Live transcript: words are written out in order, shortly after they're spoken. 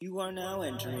are now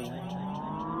entering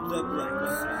the bright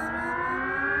side.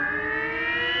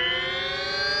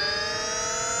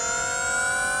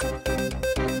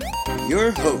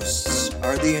 Your hosts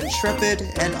are the intrepid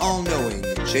and all-knowing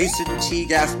Jason T.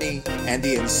 Gaffney and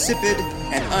the insipid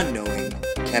and unknowing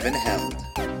Kevin Held.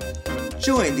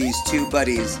 Join these two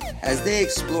buddies as they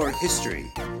explore history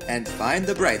and find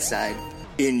the bright side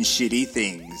in shitty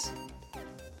things.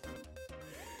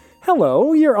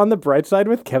 Hello, you're on The Bright Side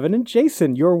with Kevin and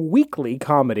Jason, your weekly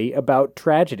comedy about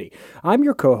tragedy. I'm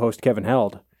your co-host, Kevin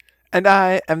Held. And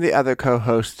I am the other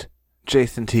co-host,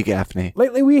 Jason T. Gaffney.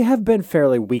 Lately, we have been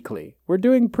fairly weekly. We're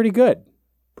doing pretty good.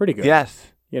 Pretty good.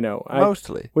 Yes. You know,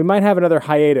 mostly. We might have another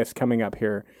hiatus coming up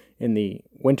here in the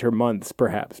winter months,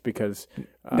 perhaps, because...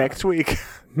 next week.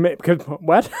 Because,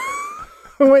 what?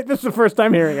 Wait, this is the first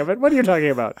time hearing of it. What are you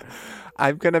talking about?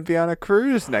 I'm going to be on a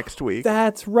cruise next week.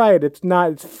 That's right. It's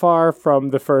far from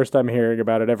the first I'm hearing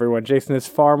about it, everyone. Jason is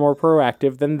far more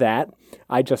proactive than that.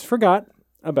 I just forgot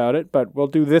about it, but we'll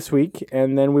do this week,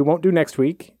 and then we won't do next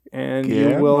week, and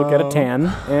you will get a tan,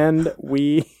 and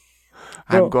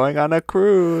I'm going on a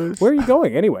cruise. Where are you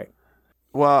going, anyway?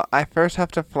 Well, I first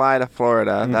have to fly to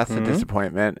Florida. Mm-hmm. That's a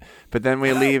disappointment. But then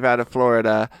we leave out of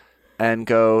Florida and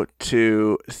go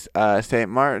to St.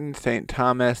 Martin, St.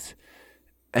 Thomas,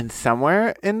 and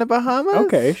somewhere in the Bahamas?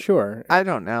 Okay, sure. I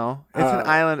don't know. It's an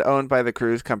island owned by the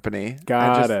cruise company.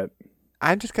 Got it.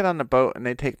 I just get on the boat and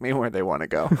they take me where they want to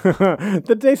go.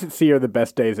 The days at sea are the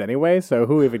best days anyway, so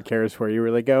who even cares where you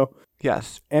really go?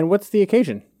 Yes. And what's the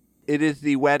occasion? It is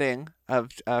the wedding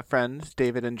of friends,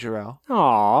 David and Jarrell.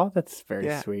 Aw, that's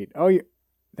very sweet. Oh,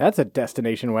 that's a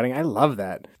destination wedding. I love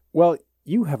that. Well,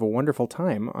 you have a wonderful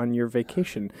time on your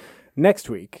vacation next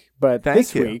week, but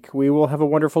this week we will have a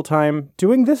wonderful time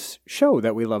doing this show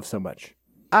that we love so much.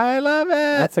 I love it.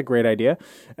 That's a great idea.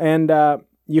 And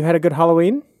you had a good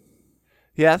Halloween?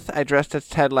 Yes, I dressed as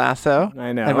Ted Lasso.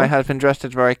 I know. And my husband dressed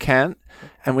as Roy Kent,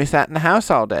 and we sat in the house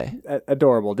all day.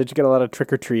 Adorable. Did you get a lot of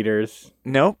trick-or-treaters?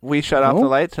 Nope. We shut off the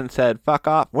lights and said, fuck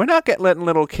off. We're not letting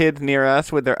little kids near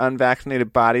us with their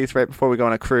unvaccinated bodies right before we go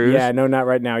on a cruise. Yeah, no, not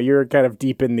right now. You're kind of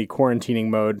deep in the quarantining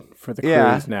mode for the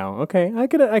cruise now. Okay, I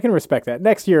can respect that.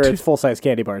 Next year, it's full-size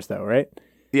candy bars, though, right?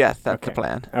 Yes, that's the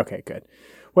plan. Okay, good.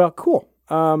 Well, cool.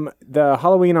 The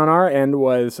Halloween on our end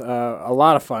was a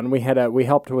lot of fun. We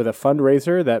helped with a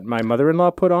fundraiser that my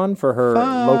mother-in-law put on for her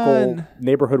local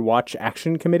neighborhood watch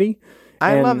action committee.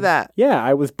 I love that. Yeah,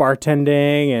 I was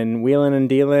bartending and wheeling and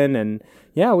dealing, and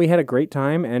yeah, we had a great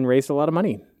time and raised a lot of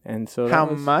money. And so how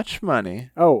much money?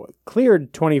 Oh,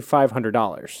 cleared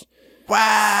 $2,500.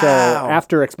 Wow! So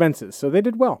after expenses, so they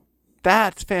did well.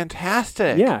 That's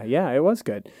fantastic. Yeah, it was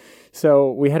good.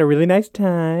 So we had a really nice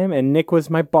time, and Nick was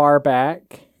my bar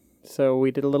back. So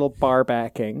we did a little bar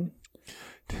backing.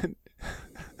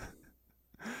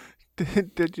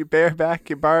 Did you bareback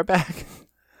your bar back?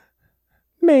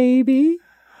 Maybe.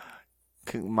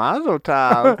 Mazel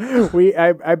tov.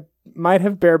 I might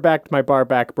have barebacked my bar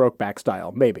back Brokeback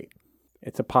style. Maybe.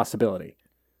 It's a possibility.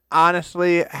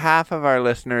 Honestly, half of our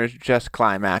listeners just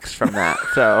climaxed from that.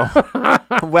 So,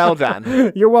 well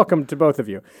done. You're welcome to both of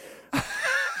you.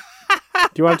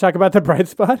 Do you want to talk about the bright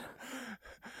spot?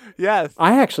 Yes.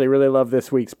 I actually really love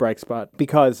this week's bright spot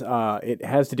because it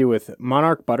has to do with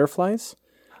monarch butterflies.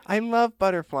 I love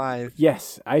butterflies.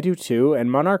 Yes, I do too. And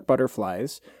monarch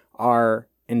butterflies are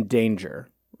in danger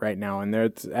right now. And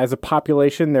as a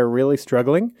population, they're really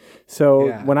struggling.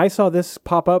 So when I saw this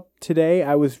pop up today,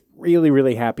 I was really,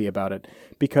 really happy about it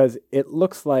because it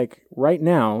looks like right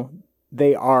now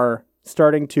they are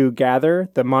starting to gather.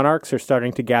 The monarchs are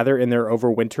starting to gather in their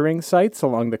overwintering sites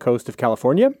along the coast of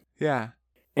California. Yeah.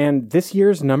 And this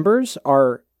year's numbers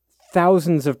are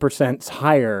thousands of %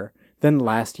 higher than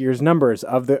last year's numbers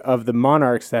of the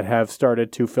monarchs that have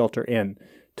started to filter in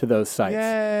to those sites.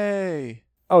 Yay!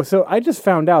 Oh, so I just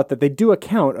found out that they do a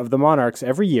count of the monarchs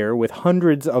every year with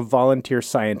hundreds of volunteer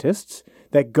scientists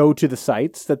that go to the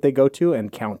sites that they go to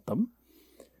and count them.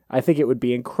 I think it would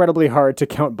be incredibly hard to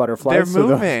count butterflies. They're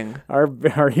moving.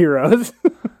 Our heroes.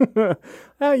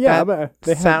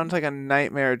 That sounds like a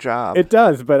nightmare job. It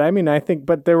does, but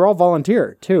but they're all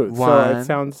volunteer too. So it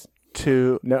sounds...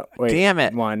 Two. No, wait. Damn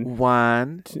it.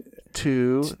 One,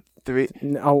 two, three.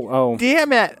 Oh.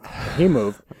 Damn it. He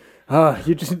moved.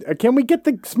 Can we get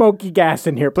the smoky gas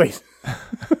in here, please?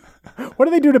 What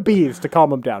do they do to bees to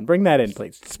calm them down? Bring that in,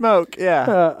 please. Smoke,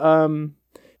 yeah.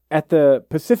 At the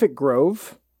Pacific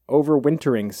Grove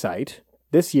overwintering site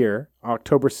this year,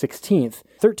 October 16th,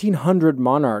 1,300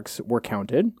 monarchs were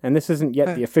counted, and this isn't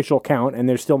yet the official count, and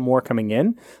there's still more coming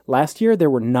in. Last year, there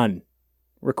were none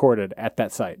recorded at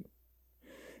that site.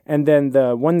 And then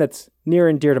the one that's near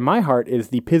and dear to my heart is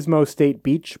the Pismo State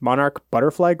Beach Monarch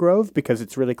Butterfly Grove, because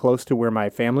it's really close to where my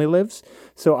family lives.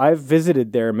 So I've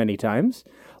visited there many times.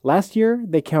 Last year,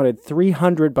 they counted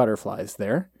 300 butterflies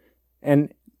there.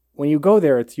 And when you go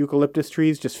there, it's eucalyptus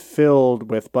trees just filled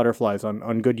with butterflies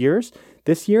on good years.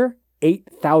 This year,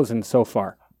 8,000 so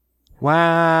far.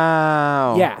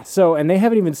 Wow. Yeah. So, and they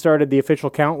haven't even started the official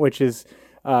count, which is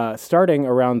starting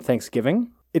around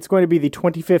Thanksgiving. It's going to be the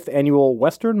 25th annual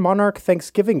Western Monarch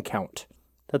Thanksgiving Count.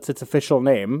 That's its official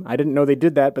name. I didn't know they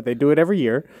did that, but they do it every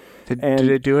year. Did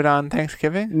they do it on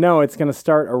Thanksgiving? No, it's going to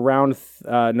start around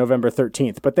November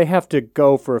 13th, but they have to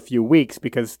go for a few weeks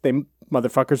because they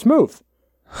motherfuckers move.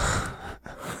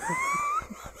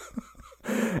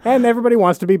 And everybody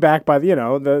wants to be back by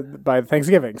by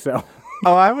Thanksgiving, so.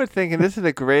 Oh, I was thinking this is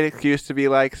a great excuse to be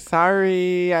like,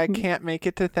 sorry, I can't make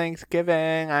it to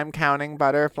Thanksgiving. I'm counting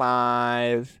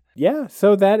butterflies. Yeah,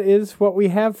 so that is what we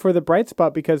have for the bright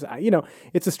spot because,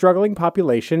 it's a struggling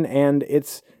population and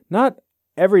it's not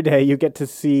every day you get to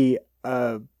see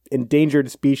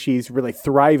endangered species really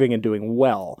thriving and doing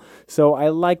well. So I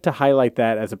like to highlight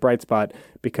that as a bright spot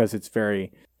because it's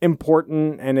very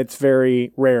important and it's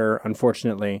very rare,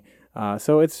 unfortunately.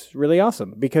 So it's really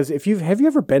awesome because have you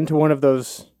ever been to one of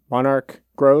those monarch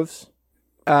groves?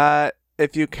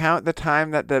 If you count the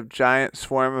time that the giant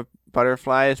swarm of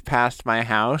butterflies passed my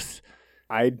house,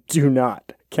 I do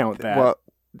not count that. Well,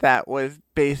 that was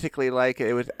basically like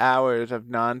it was hours of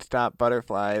nonstop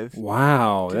butterflies.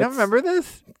 Wow. Do you not remember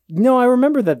this? No, I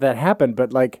remember that happened,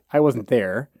 but I wasn't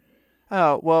there.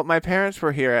 Oh, well, my parents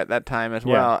were here at that time as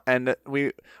well, and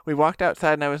we walked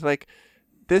outside and I was like,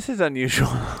 this is unusual.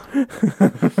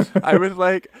 I was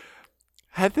like,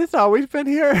 had this always been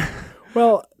here?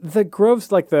 Well, the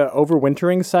groves, like the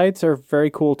overwintering sites, are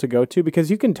very cool to go to because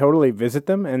you can totally visit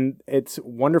them, and it's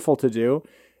wonderful to do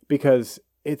because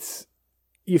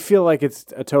you feel like it's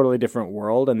a totally different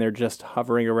world, and they're just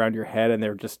hovering around your head, and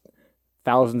there are just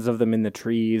thousands of them in the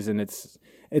trees, and it's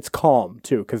calm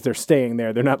too because they're staying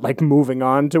there. They're not like moving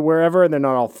on to wherever, and they're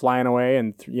not all flying away,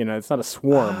 and it's not a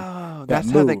swarm. Oh,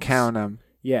 that's how they count them.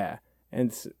 Yeah,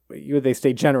 and they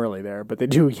stay generally there, but they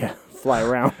do fly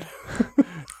around.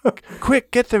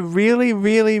 Quick, get the really,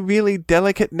 really, really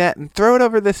delicate net and throw it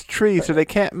over this tree so they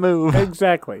can't move.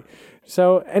 Exactly.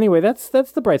 So anyway, that's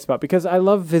the bright spot because I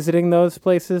love visiting those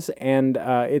places and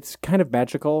it's kind of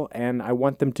magical and I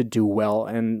want them to do well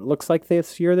and looks like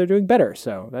this year they're doing better.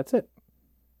 So that's it.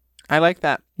 I like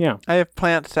that. Yeah. I have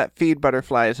plants that feed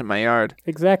butterflies in my yard.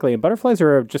 Exactly. And butterflies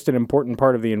are just an important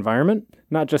part of the environment,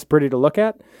 not just pretty to look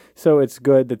at. So it's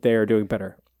good that they are doing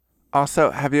better.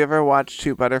 Also, have you ever watched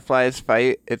two butterflies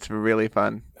fight? It's really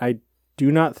fun. I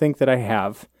do not think that I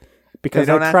have because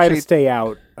I try to stay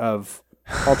out of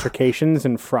altercations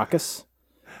and fracas.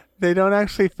 They don't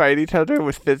actually fight each other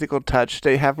with physical touch.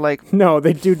 They have no,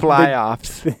 they do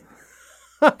fly-offs.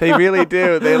 They really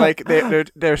do.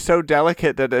 They're so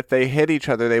delicate that if they hit each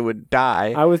other, they would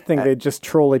die. I would think they'd just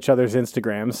troll each other's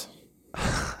Instagrams.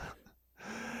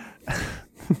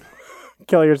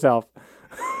 Kill yourself.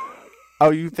 Oh,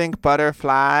 you think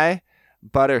butterfly?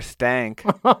 Butter stank.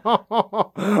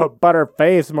 Butter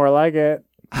face, more like it.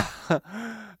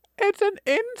 It's an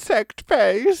insect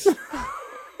face.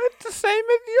 It's the same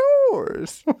as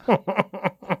yours.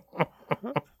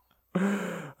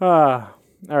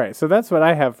 All right, so that's what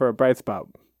I have for a bright spot.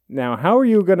 Now, how are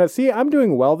you going to... See, I'm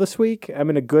doing well this week. I'm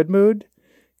in a good mood.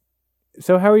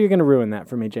 So how are you going to ruin that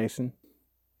for me, Jason?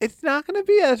 It's not going to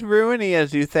be as ruiny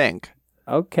as you think.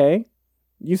 Okay.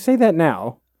 You say that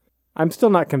now. I'm still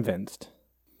not convinced.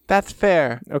 That's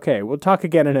fair. Okay, we'll talk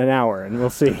again in an hour and we'll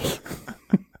see.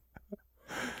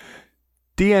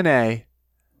 DNA.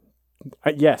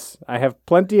 Yes, I have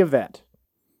plenty of that.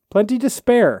 Plenty to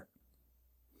spare.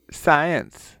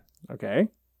 Science. Okay.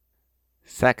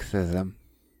 Sexism.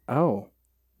 Oh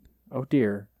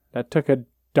dear. That took a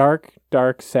dark,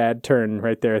 dark, sad turn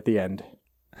right there at the end.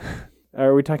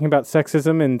 Are we talking about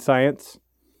sexism in science?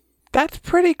 That's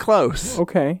pretty close.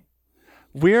 Okay.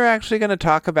 We're actually going to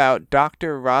talk about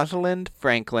Dr. Rosalind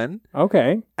Franklin.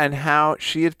 Okay. And how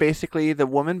she is basically the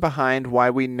woman behind why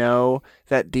we know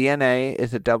that DNA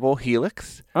is a double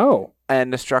helix. Oh.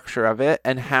 And the structure of it,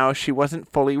 and how she wasn't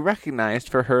fully recognized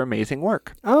for her amazing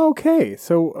work. Okay.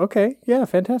 Yeah,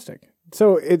 fantastic.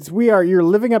 So you're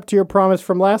living up to your promise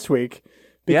from last week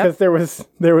because there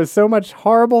was so much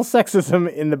horrible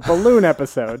sexism in the balloon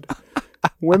episode.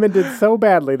 Women did so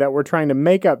badly that we're trying to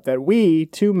make up, that we,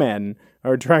 two men,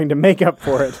 are trying to make up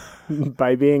for it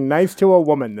by being nice to a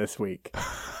woman this week.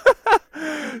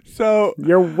 So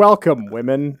you're welcome,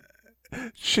 women.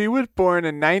 She was born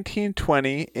in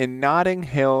 1920 in Notting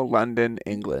Hill, London,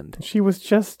 England. She was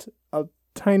just a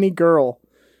tiny girl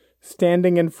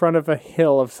standing in front of a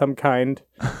hill of some kind,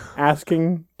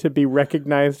 asking to be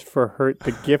recognized for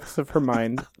the gifts of her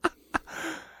mind.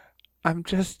 I'm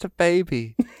just a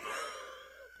baby.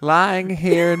 Lying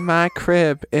here in my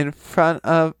crib in front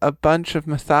of a bunch of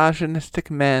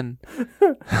misogynistic men.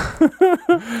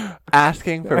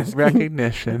 Asking for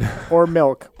recognition. Or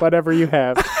milk, whatever you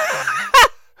have.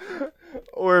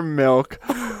 Or milk.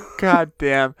 God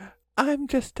damn. I'm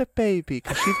just a baby.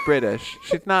 Because she's British.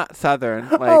 She's not Southern.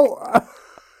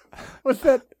 Was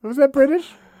that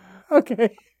British?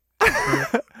 Okay.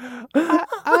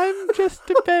 I'm just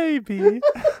a baby.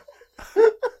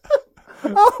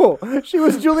 Oh, she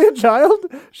was Julia Child?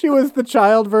 She was the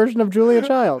child version of Julia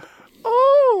Child.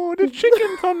 Oh, the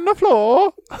chicken's on the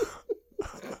floor.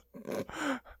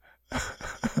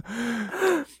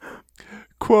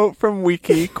 Quote from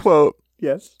Wiki, quote,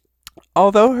 yes.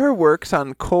 Although her works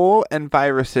on coal and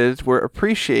viruses were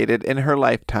appreciated in her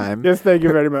lifetime. Yes, thank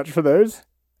you very much for those.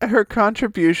 Her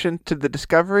contributions to the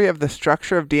discovery of the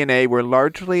structure of DNA were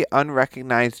largely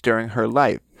unrecognized during her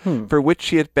life, for which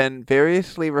she has been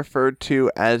variously referred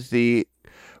to as the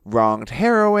wronged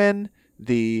heroine,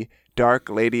 the dark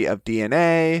lady of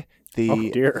DNA,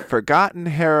 the forgotten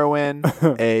heroine,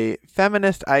 a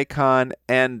feminist icon,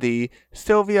 and the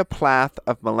Sylvia Plath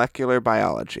of molecular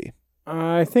biology.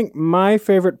 I think my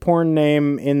favorite porn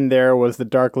name in there was the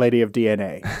Dark Lady of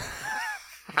DNA.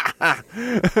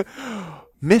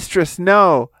 Mistress,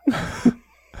 no.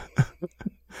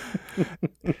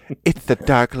 It's the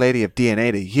Dark Lady of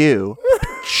DNA to you.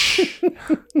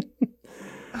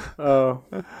 Oh,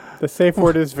 the safe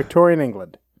word is Victorian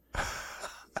England.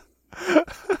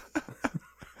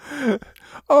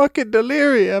 Orchid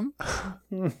delirium.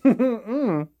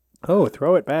 Oh,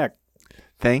 throw it back.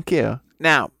 Thank you.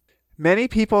 Now, many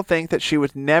people think that she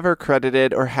was never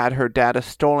credited or had her data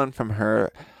stolen from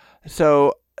her,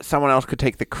 so someone else could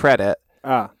take the credit.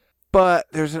 But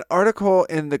there's an article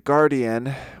in The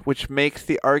Guardian which makes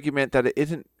the argument that it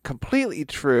isn't completely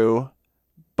true,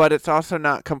 but it's also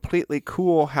not completely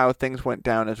cool how things went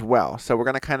down as well. So we're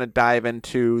going to kind of dive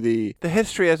into the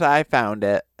history as I found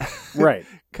it. Right.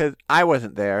 Because I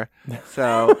wasn't there.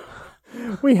 So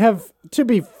we have, to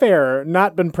be fair,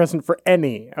 not been present for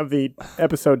any of the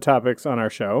episode topics on our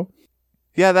show.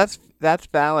 Yeah, that's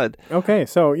valid. Okay,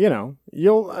 so,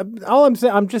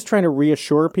 I'm just trying to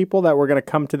reassure people that we're going to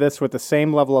come to this with the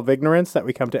same level of ignorance that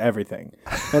we come to everything.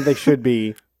 And they should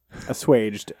be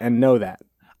assuaged and know that.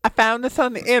 I found this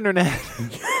on the internet.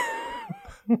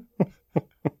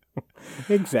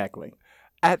 Exactly.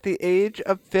 At the age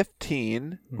of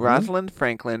 15, Rosalind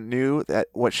Franklin knew that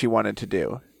what she wanted to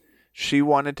do. She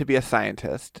wanted to be a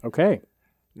scientist. Okay.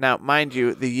 Now, mind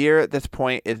you, the year at this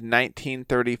point is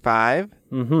 1935.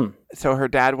 Mm-hmm. So her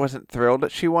dad wasn't thrilled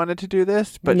that she wanted to do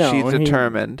this, but she's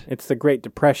determined. It's the Great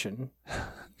Depression.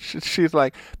 She's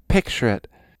like, picture it.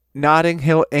 Notting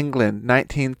Hill, England,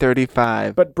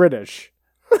 1935. But British.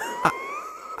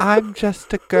 I'm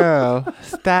just a girl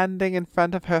standing in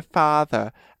front of her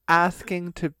father,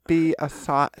 asking to be a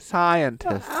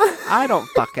scientist. I don't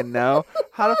fucking know.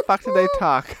 How the fuck do they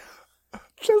talk?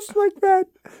 Just like that.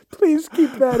 Please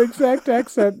keep that exact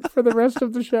accent for the rest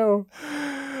of the show.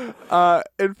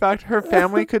 In fact, her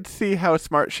family could see how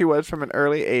smart she was from an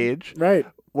early age. Right.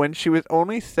 When she was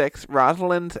only 6,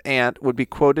 Rosalind's aunt would be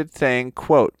quoted saying,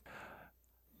 quote,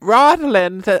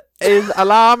 Rosalind is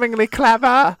alarmingly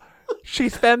clever. She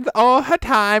spends all her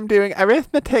time doing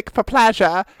arithmetic for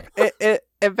pleasure. It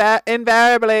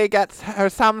invariably gets her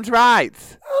sums right.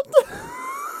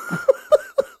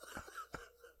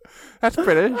 That's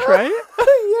British, right?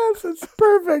 Yes, it's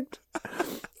perfect.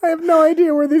 I have no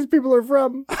idea where these people are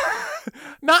from.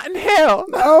 Notting Hill.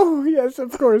 Oh, yes,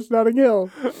 of course, Notting Hill.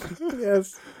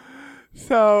 Yes.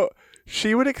 So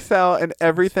she would excel in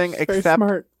everything except... Very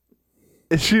smart.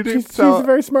 She's a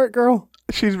very smart girl.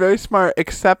 She's very smart,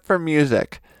 except for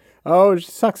music. Oh, she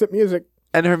sucks at music.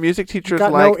 And her music teacher's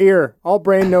got no ear. All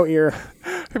brain, no ear.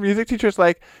 Her music teacher's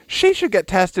like, she should get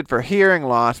tested for hearing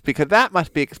loss because that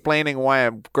must be explaining why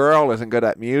a girl isn't good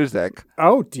at music.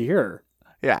 Oh, dear.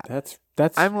 Yeah. That's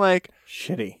I'm like,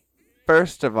 shitty.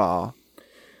 First of all,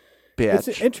 bitch.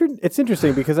 It's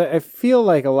interesting because I feel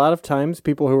like a lot of times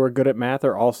people who are good at math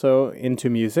are also into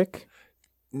music.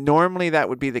 Normally that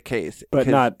would be the case. But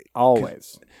not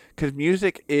always. Because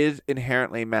music is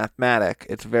inherently mathematic.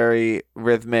 It's very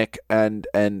rhythmic and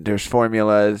there's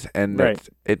formulas and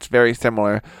it's very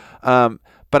similar.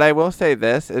 But I will say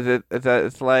this, is that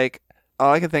it's like,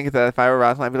 all I can think is that if I were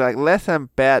Rosalind, I'd be like, listen,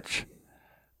 bitch,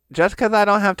 just because I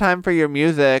don't have time for your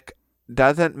music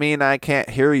doesn't mean I can't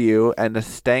hear you and the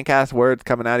stank-ass words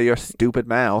coming out of your stupid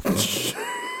mouth.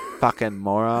 Fucking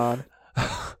moron.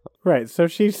 Right, so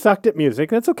she sucked at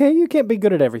music. That's okay. You can't be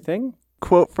good at everything.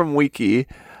 Quote from Wiki,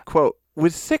 quote,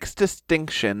 with 6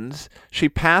 distinctions, she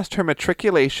passed her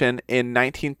matriculation in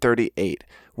 1938,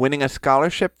 winning a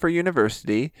scholarship for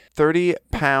university,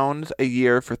 £30 a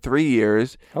year for 3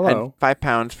 years, and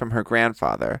 £5 from her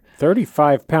grandfather.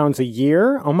 £35 a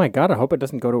year? Oh my God, I hope it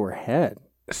doesn't go to her head.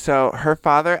 So her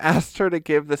father asked her to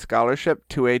give the scholarship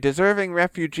to a deserving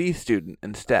refugee student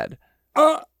instead.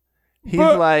 He's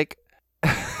like...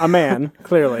 a man,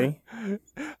 clearly.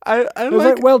 I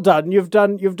like, well done. You've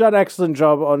done excellent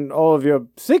job on all of your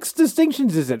 6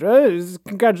 distinctions, is it?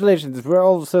 Congratulations. We're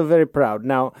all so very proud.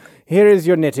 Now, here is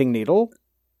your knitting needle,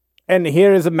 and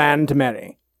here is a man to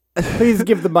marry. Please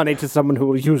give the money to someone who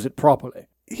will use it properly.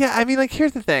 Yeah, I mean, like,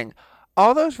 here's the thing.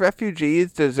 All those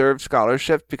refugees deserve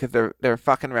scholarships because they're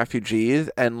fucking refugees,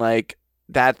 and, like,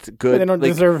 that's good. But they don't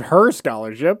deserve her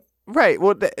scholarship. Right.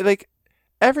 Well,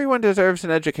 everyone deserves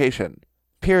an education.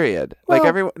 Period. Well,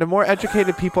 like the more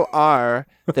educated people are,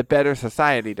 the better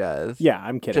society does. Yeah,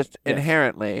 I'm kidding. Just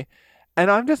inherently. And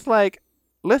I'm just like,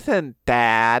 listen,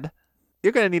 Dad,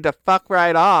 you're going to need to fuck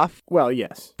right off. Well,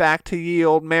 yes. Back to ye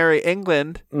old Merry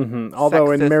England. Mm-hmm. Although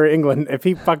in Merry England, if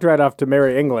he fucked right off to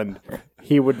Merry England,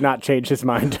 he would not change his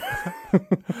mind.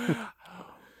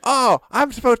 Oh,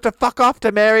 I'm supposed to fuck off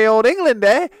to merry old England,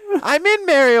 eh? I'm in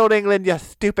merry old England, you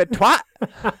stupid twat.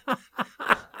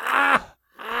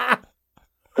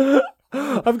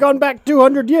 I've gone back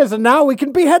 200 years and now we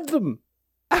can behead them.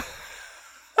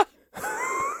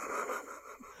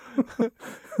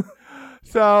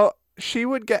 So she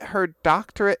would get her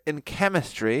doctorate in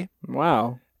chemistry.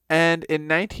 Wow. And in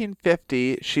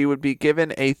 1950, she would be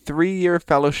given a 3-year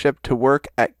fellowship to work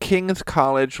at King's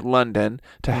College, London,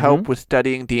 to help with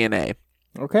studying DNA.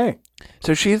 Okay.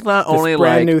 So she's not only like...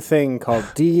 This brand new thing called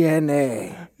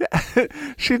DNA.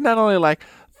 She's not only like,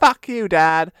 fuck you,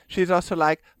 Dad. She's also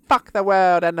like, fuck the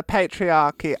world and the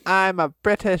patriarchy. I'm a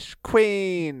British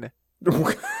queen.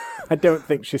 I don't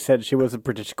think she said she was a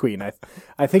British queen.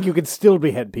 I think you could still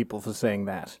behead people for saying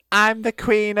that. I'm the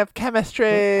queen of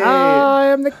chemistry. I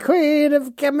am the queen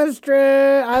of chemistry.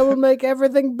 I will make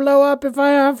everything blow up if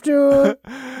I have to.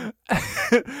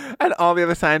 And all the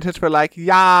other scientists were like,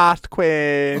 yes,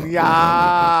 queen,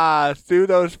 yes, do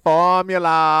those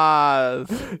formulas.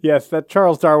 Yes, that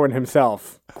Charles Darwin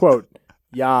himself. Quote,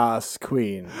 yes,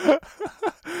 queen.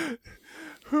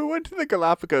 Who went to the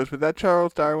Galapagos? Was that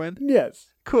Charles Darwin? Yes.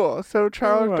 Cool. So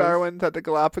Charles Darwin's at the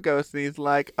Galapagos and he's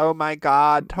like, oh my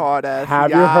God, tortoise. Have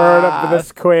you heard of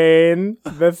this queen?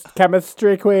 This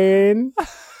chemistry queen?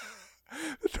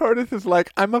 The tortoise is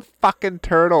like, I'm a fucking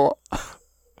turtle.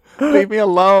 Leave me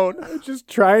alone. I'm just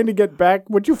trying to get back.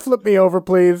 Would you flip me over,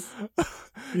 please?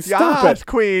 Stop it.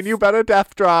 Queen, you better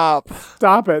death drop.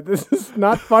 Stop it. This is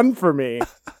not fun for me.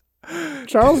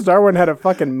 Charles Darwin had a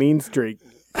fucking mean streak.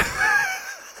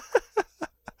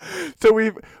 So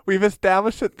we've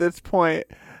established at this point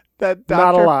that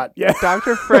not a lot. Yeah.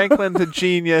 Dr. Franklin's a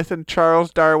genius and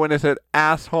Charles Darwin is an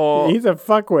asshole. He's a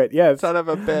fuckwit, yes. Son of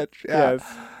a bitch. Yeah. Yes.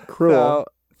 Cruel. So,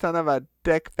 son of a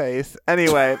dick face.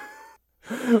 Anyway.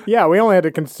 Yeah, we only had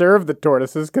to conserve the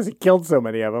tortoises because he killed so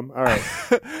many of them. All right.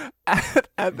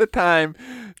 At the time,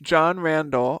 John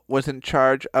Randall was in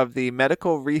charge of the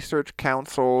Medical Research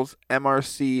Council's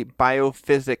MRC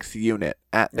Biophysics unit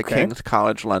at the King's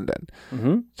College London.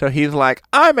 Mm-hmm. So he's like,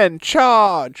 I'm in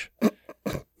charge.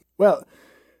 Well,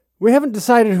 we haven't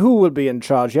decided who will be in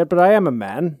charge yet, but I am a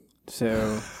man.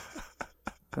 So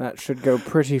that should go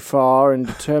pretty far in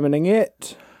determining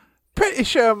it. Pretty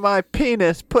sure my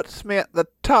penis puts me at the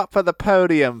top of the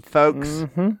podium, folks.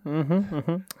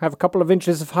 Have a couple of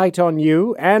inches of height on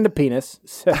you and a penis.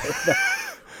 So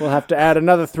we'll have to add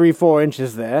another 3-4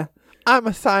 inches there. I'm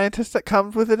a scientist that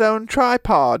comes with its own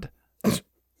tripod.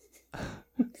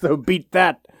 So beat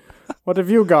that. What have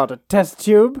you got, a test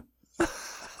tube?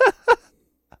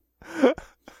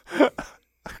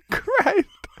 Christ.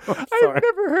 I've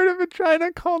never heard of a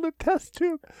vagina called a test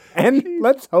tube. And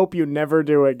let's hope you never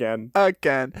do again.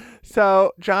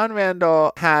 So John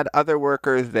Randall had other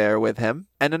workers there with him.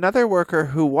 And another worker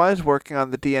who was working on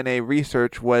the DNA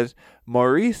research was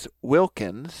Maurice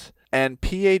Wilkins and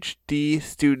PhD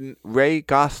student Ray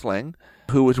Gosling,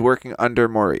 who was working under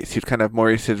Maurice. He was kind of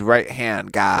Maurice's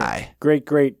right-hand guy.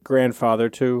 Great-great-grandfather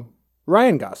to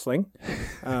Ryan Gosling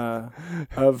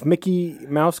of Mickey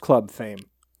Mouse Club fame.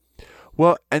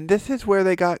 Well, and this is where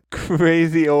they got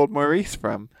crazy old Maurice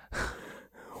from.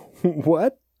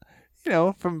 What? You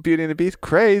know, from Beauty and the Beast,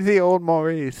 crazy old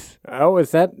Maurice. Oh,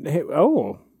 is that...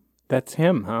 Oh, that's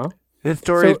him, huh? His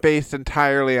story is based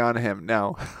entirely on him.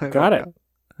 No. Got it.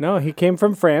 No, he came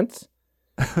from France,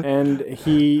 and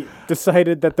he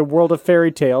decided that the world of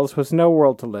fairy tales was no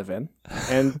world to live in,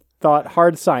 and thought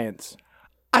hard science.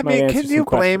 I mean, can you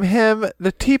blame him?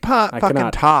 The teapot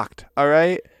fucking talked, all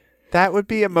right? That would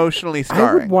be emotionally scarring.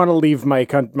 I would want to leave my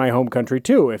home country,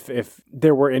 too, if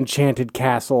there were enchanted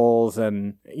castles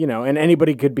and, and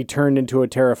anybody could be turned into a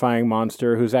terrifying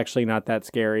monster who's actually not that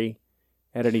scary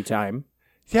at any time.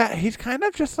 Yeah, he's kind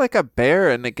of just like a bear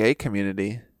in the gay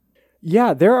community.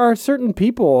 Yeah, there are certain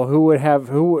people who would have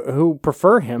who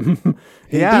prefer him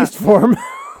in beast form.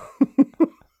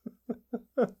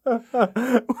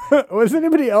 Was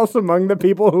anybody else among the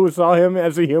people who saw him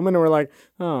as a human and were like,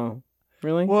 oh,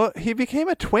 really? Well, he became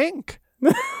a twink.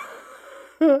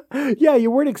 Yeah, you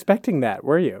weren't expecting that,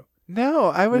 were you? No,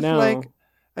 I was like,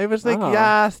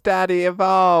 yes, Daddy,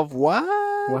 evolve.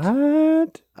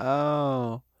 What?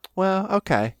 Oh, well,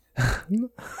 okay.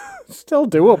 Still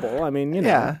doable. I mean,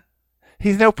 Yeah.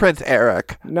 He's no Prince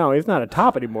Eric. No, he's not a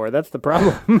top anymore. That's the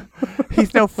problem.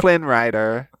 He's no Flynn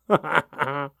Rider.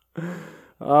 Oh,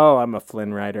 I'm a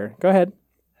Flynn Rider. Go ahead.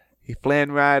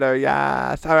 Flynn Rider,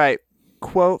 yes. All right.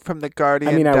 Quote from The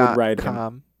Guardian. I mean, I would ride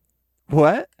him.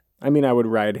 What? I mean, I would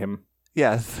ride him.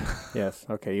 Yes. Yes.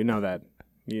 Okay, you know that.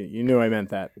 You knew I meant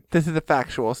that. This is a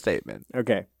factual statement.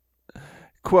 Okay.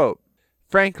 Quote,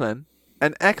 Franklin,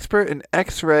 an expert in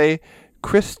X-ray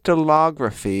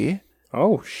crystallography.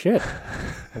 Oh, shit.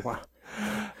 Wow.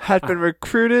 Had been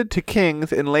recruited to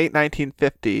King's in late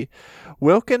 1950.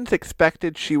 Wilkins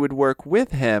expected she would work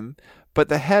with him, but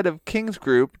the head of King's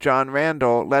Group, John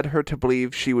Randall, led her to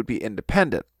believe she would be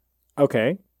independent.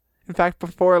 Okay. In fact,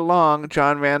 before long,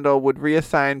 John Randall would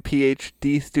reassign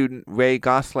PhD student Ray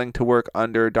Gosling to work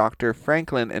under Dr.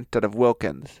 Franklin instead of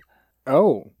Wilkins.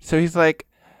 Oh. So he's like,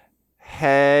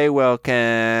 hey,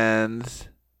 Wilkins.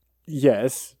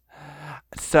 Yes.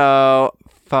 So,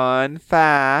 fun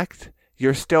fact,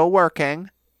 you're still working.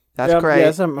 That's great.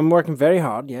 Yes, I'm working very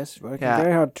hard. Yes,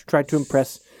 very hard to try to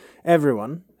impress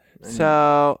everyone.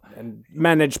 And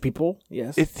manage people.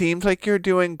 Yes. It seems like you're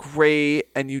doing great,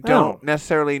 and you don't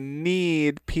necessarily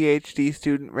need PhD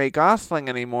student Ray Gosling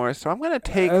anymore. So I'm going to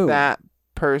take that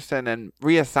person and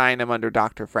reassign him under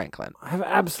Dr. Franklin. I've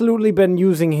absolutely been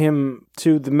using him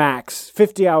to the max,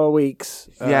 50-hour weeks.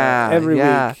 Every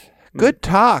week. Good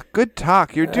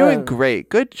talk. You're doing great.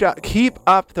 Good job. Keep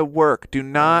up the work. Do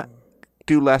not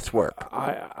do less work.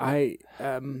 Bye.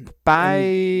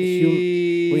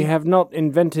 We have not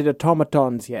invented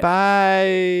automatons yet.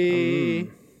 Bye.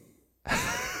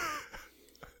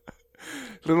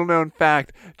 Little known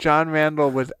fact, John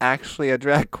Randall was actually a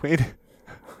drag queen.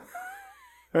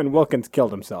 And Wilkins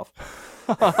killed himself.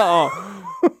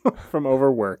 From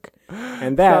overwork.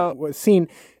 And that was seen.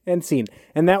 And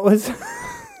that was...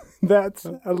 That's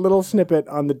a little snippet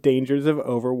on the dangers of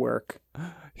overwork.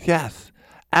 Yes.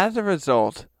 As a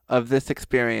result of this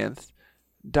experience,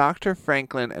 Dr.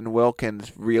 Franklin and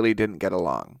Wilkins really didn't get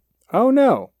along. Oh,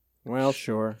 no. Well,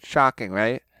 sure. Shocking,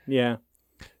 right? Yeah.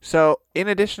 So, in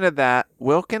addition to that,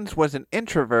 Wilkins was an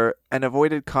introvert and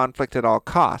avoided conflict at all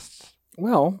costs.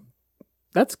 Well,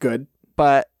 that's good.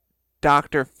 But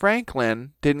Dr.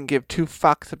 Franklin didn't give two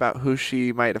fucks about who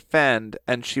she might offend,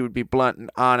 and she would be blunt and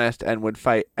honest and would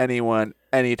fight anyone,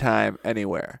 anytime,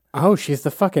 anywhere. Oh, she's the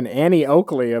fucking Annie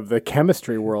Oakley of the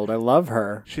chemistry world. I love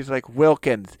her. She's like,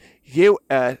 Wilkins,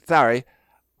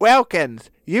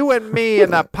 Wilkins, you and me in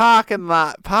the parking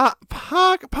lot,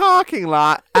 parking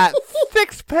lot at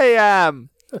 6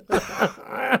 p.m.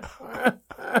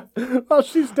 Well,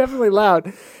 she's definitely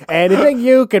loud. Anything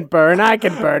you can burn, I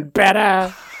can burn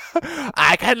better.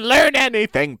 I can learn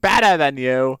anything better than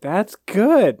you. That's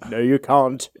good. No, you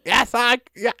can't. Yes, I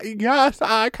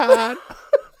can.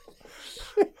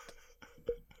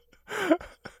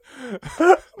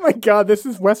 Oh my God, this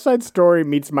is West Side Story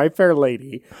meets My Fair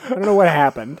Lady. I don't know what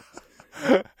happened.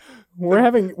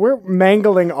 We're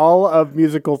mangling all of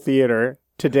musical theater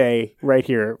today right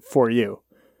here for you.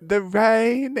 The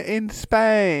rain in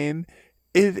Spain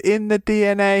is in the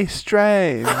DNA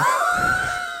strain.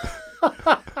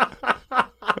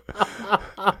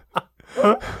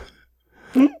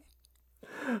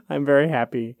 I'm very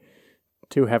happy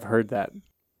to have heard that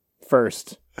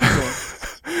first.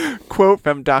 Quote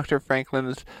from Dr.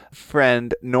 Franklin's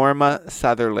friend Norma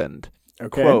Sutherland.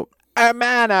 Okay. Quote, her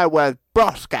manner was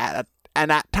brusque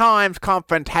and at times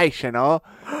confrontational.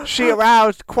 She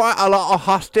aroused quite a lot of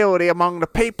hostility among the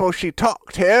people she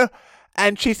talked to,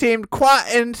 and she seemed quite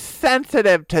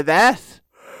insensitive to this.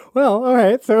 Well, all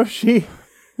right, so she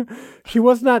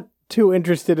was not too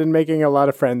interested in making a lot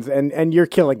of friends, and you're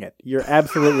killing it. You're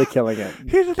absolutely killing it.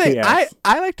 Here's the thing. Yes.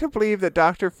 I like to believe that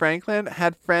Dr. Franklin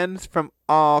had friends from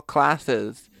all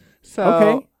classes. So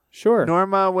Okay, sure.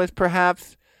 Norma was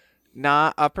perhaps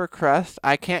not upper crust.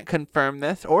 I can't confirm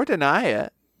this or deny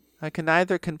it. I can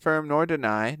neither confirm nor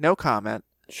deny. No comment.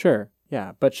 Sure.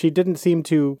 Yeah, but she didn't seem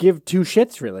to give two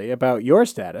shits, really, about your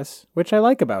status, which I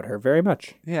like about her very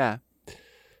much. Yeah.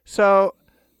 So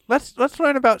let's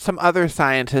learn about some other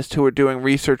scientists who were doing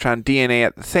research on DNA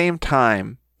at the same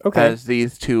time as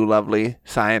these two lovely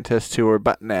scientists who were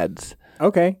button-heads.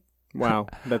 Okay. Wow,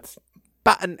 that's...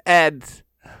 Button-heads.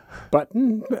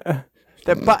 Button?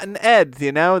 They're button-heads,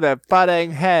 They're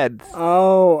butting heads.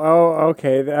 Oh,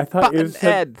 okay. I thought you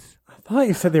said... Button-heads. I thought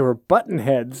you said they were button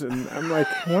heads, and I'm like,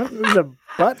 what is a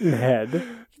button head?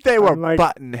 They were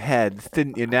button heads,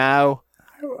 didn't you know?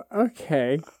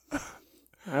 Okay.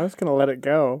 I was going to let it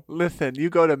go. Listen, you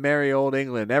go to merry old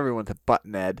England, everyone's a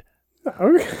button head.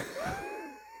 Okay.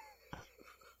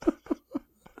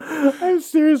 I'm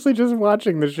seriously just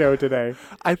watching the show today.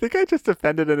 I think I just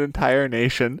offended an entire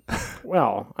nation.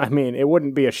 Well, I mean, it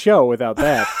wouldn't be a show without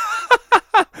that.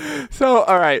 So,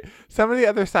 all right. Some of the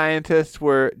other scientists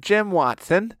were Jim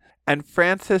Watson and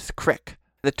Francis Crick.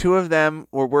 The two of them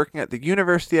were working at the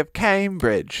University of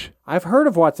Cambridge. I've heard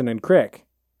of Watson and Crick.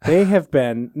 They have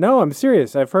been... No, I'm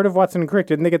serious. I've heard of Watson and Crick.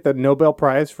 Didn't they get the Nobel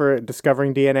Prize for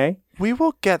discovering DNA? We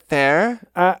will get there.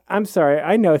 I'm sorry.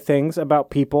 I know things about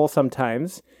people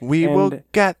sometimes. We will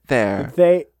get there.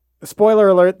 Spoiler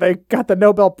alert, they got the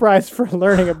Nobel Prize for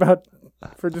learning about...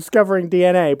 for discovering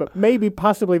DNA, but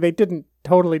possibly they didn't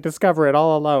totally discover it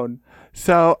all alone.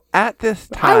 So at this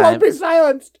time... I won't be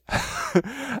silenced!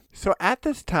 So at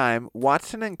this time,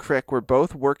 Watson and Crick were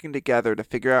both working together to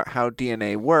figure out how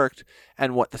DNA worked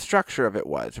and what the structure of it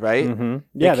was, right? Mm-hmm.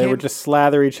 Yeah, they would just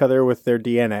slather each other with their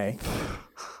DNA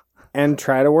and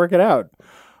try to work it out.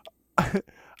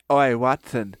 Oi,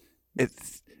 Watson,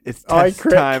 it's test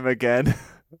time again.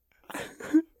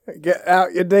 Get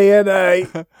out your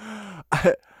DNA.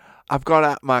 I've got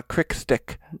out my Crick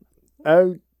stick.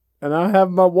 Oh, and I have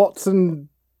my Watson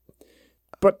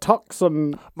buttocks.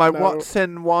 Watson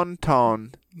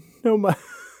wonton. No, my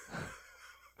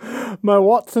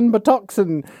Watson buttocks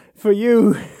for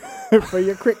you, for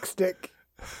your Crick stick.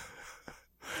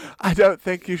 I don't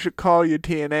think you should call your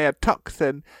DNA a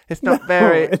toxin. It's not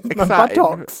very exciting. My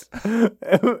buttocks.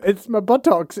 It's my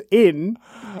buttocks in.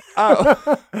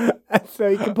 Oh. So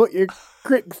you can put your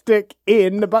Crick stick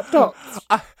in the buttocks.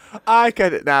 I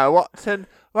get it now, Watson.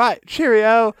 Right,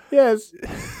 cheerio. Yes.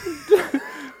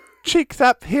 Cheeks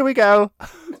up, here we go.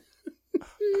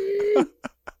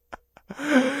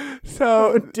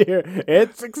 So, oh dear,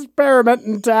 it's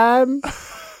experimenting time.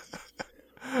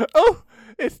 Oh,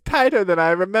 it's tighter than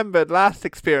I remembered last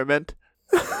experiment.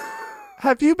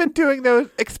 Have you been doing those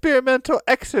experimental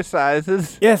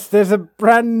exercises? Yes, there's a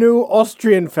brand new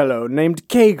Austrian fellow named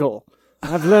Kegel.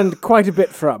 I've learned quite a bit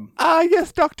from. Ah,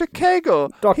 yes, Dr.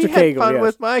 Kegel. Dr. He Kegel, had fun yes.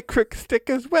 with my Crick stick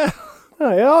as well.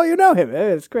 Oh, you know him.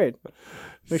 It's great.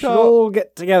 We should all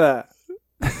get together.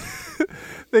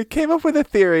 They came up with a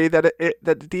theory that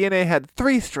that the DNA had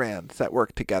 3 strands that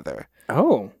work together.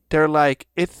 Oh. They're like,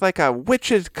 it's like a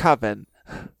witch's coven.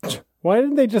 Why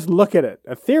didn't they just look at it?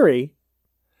 A theory?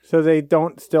 So they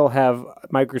don't still have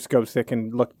microscopes that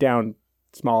can look down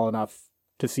small enough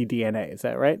to see DNA. Is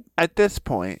that right? At this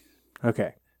point.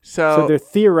 Okay. So they're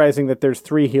theorizing that there's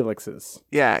 3 helixes.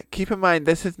 Yeah. Keep in mind,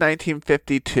 this is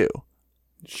 1952.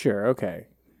 Sure. Okay.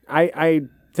 I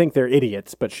think they're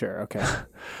idiots, but sure. Okay.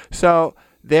 So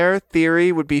their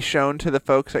theory would be shown to the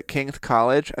folks at King's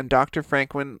College, and Dr.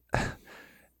 Franklin...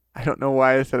 I don't know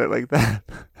why I said it like that.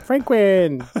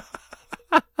 Franklin!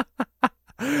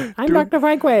 I'm Dr.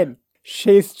 Franklin.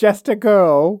 She's just a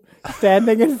girl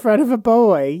standing in front of a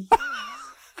boy,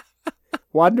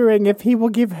 wondering if he will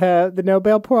give her the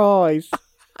Nobel Prize.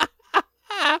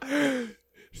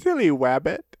 Silly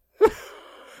wabbit.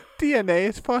 DNA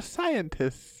is for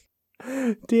scientists.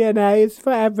 DNA is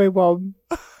for everyone.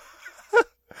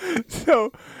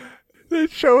 So they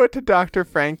show it to Dr.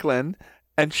 Franklin,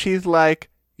 and she's like,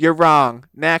 "You're wrong.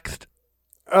 Next."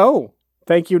 Oh,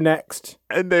 thank you, next.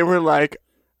 And they were like,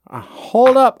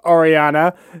 hold up,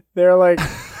 Oriana. They're like,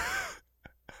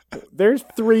 there's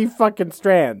 3 fucking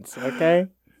strands, okay?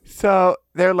 So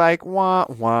they're like, wah,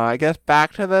 wah, I guess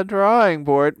back to the drawing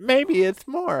board. Maybe it's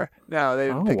more. No, they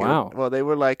didn't think wow. Well, they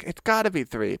were like, it's got to be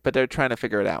 3, but they're trying to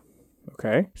figure it out.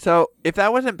 Okay. So if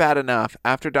that wasn't bad enough,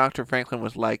 after Dr. Franklin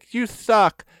was like, you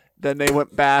suck, then they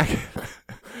went back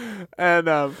and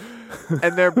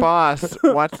their boss,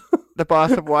 the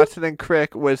boss of Watson and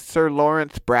Crick, was Sir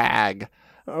Lawrence Bragg.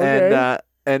 Okay. And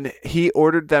And he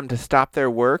ordered them to stop their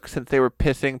work since they were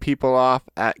pissing people off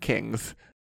at King's.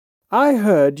 I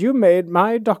heard you made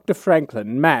my Dr.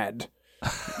 Franklin mad.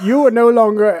 You are no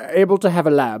longer able to have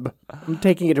a lab. I'm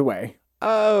taking it away.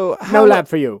 Oh, no lab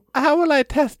for you. How will I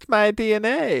test my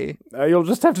DNA? You'll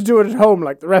just have to do it at home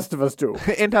like the rest of us do.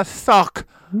 In a sock.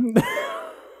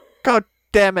 God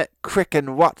damn it, Crick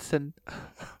and Watson.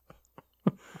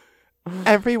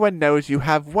 Everyone knows you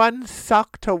have one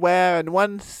sock to wear and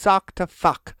one sock to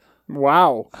fuck.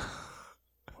 Wow.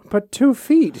 But 2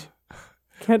 feet.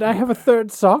 Can't I have a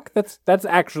third sock? That's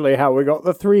actually how we got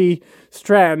the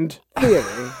 3-strand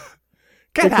theory.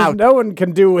 Get out. No one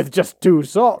can do with just 2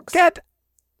 socks. Get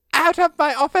out of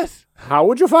my office. How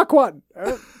would you fuck one?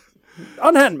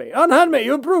 Unhand me,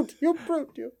 you brute.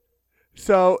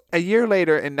 So, a year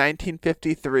later in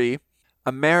 1953,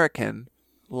 American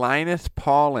Linus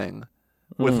Pauling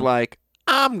was like,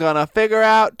 I'm gonna figure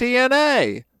out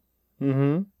DNA.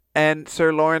 Mm-hmm. And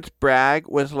Sir Lawrence Bragg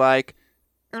was like,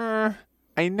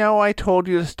 I know I told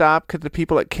you to stop because the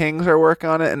people at King's are working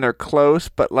on it and they're close,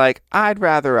 but like, I'd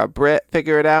rather a Brit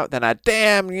figure it out than a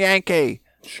damn Yankee.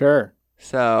 Sure.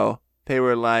 So they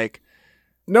were like,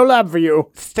 no lab for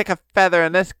you. Stick a feather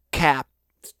in this cap.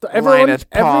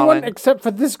 Everyone except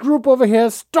for this group over here,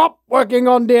 stop working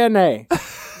on DNA.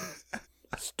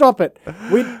 Stop it.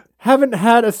 We haven't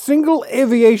had a single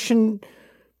aviation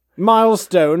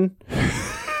milestone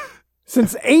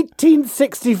since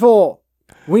 1864.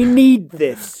 We need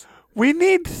this. We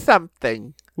need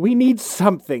something.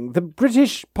 The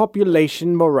British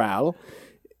population morale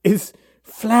is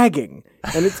flagging,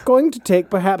 and it's going to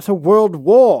take perhaps a world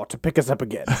war to pick us up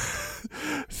again.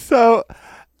 So,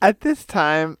 at this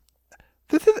time,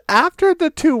 this is after the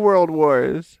 2 world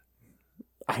wars.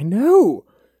 I know,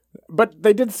 but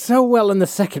they did so well in the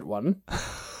second one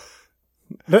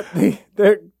that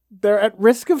they're at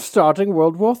risk of starting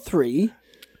World War III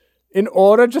in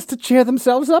order just to cheer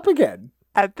themselves up again.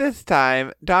 At this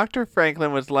time, Dr.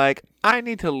 Franklin was like, I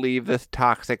need to leave this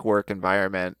toxic work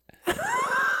environment.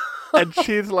 And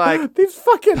she's like... These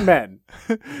fucking men.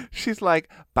 She's like,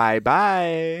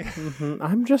 bye-bye. Mm-hmm.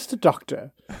 I'm just a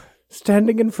doctor,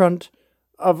 standing in front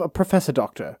of a professor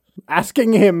doctor,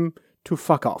 asking him to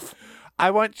fuck off.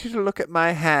 I want you to look at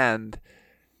my hand.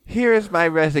 Here is my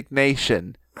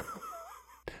resignation.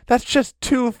 That's just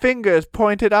 2 fingers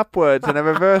pointed upwards and a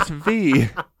reverse V.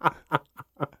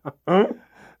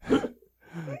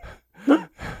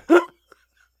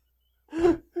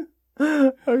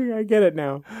 Okay, I get it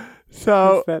now.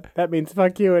 So that means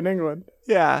fuck you in England.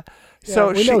 Yeah.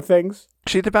 So we know things.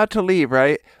 She's about to leave,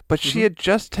 right? But she had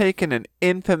just taken an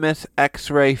infamous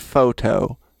X-ray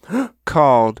photo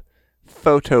called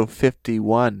Photo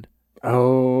 51.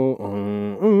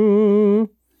 Oh.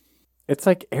 It's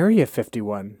like Area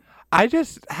 51. I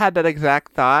just had that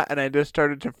exact thought, and I just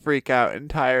started to freak out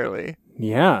entirely.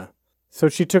 Yeah. So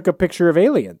she took a picture of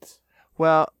aliens.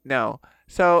 Well, no.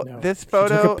 So this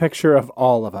photo... She took a picture of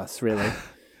all of us, really.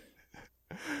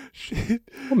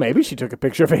 Well, maybe she took a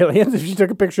picture of aliens if she took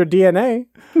a picture of DNA.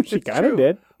 She kind of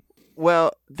did.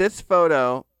 Well, this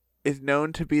photo is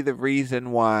known to be the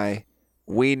reason why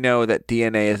we know that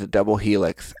DNA is a double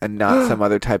helix and not some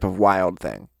other type of wild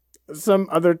thing. Some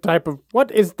other type of...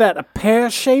 What is that? A pear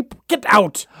shape? Get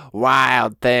out!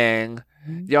 Wild thing.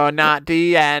 You're not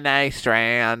DNA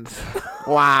strands.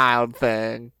 Wild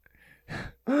thing.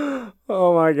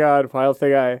 Oh my God, wild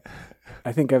thing.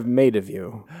 I think I've made of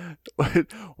you.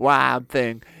 Wild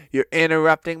thing. You're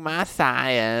interrupting my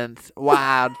science.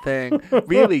 Wild thing.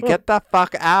 Really, get the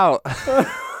fuck out.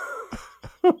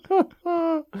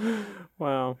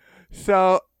 Wow.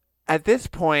 So, at this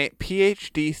point,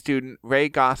 PhD student Ray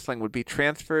Gosling would be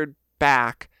transferred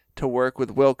back to work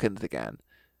with Wilkins again.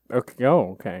 Okay.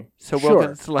 Oh, okay. So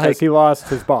Wilkins because he lost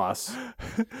his boss.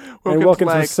 And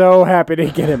Wilkins was so happy to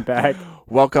get him back.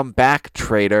 Welcome back,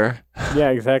 traitor.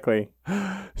 Yeah, exactly.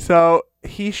 So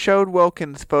he showed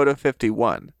Wilkins photo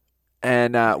 51.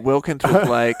 And Wilkins was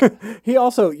like... He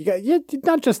also...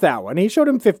 not just that one. He showed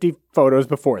him 50 photos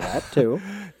before that, too.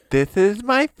 This is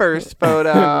my first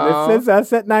photo. This is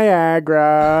us at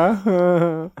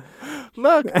Niagara.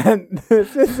 Look. And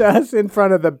this is us in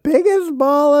front of the biggest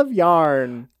ball of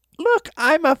yarn. Look,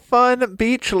 I'm a fun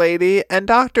beach lady, and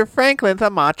Dr. Franklin's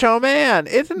a macho man.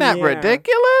 Isn't that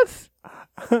ridiculous?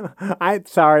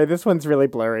 Sorry, this one's really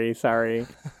blurry. Sorry.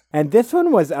 And this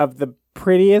one was of the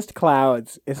prettiest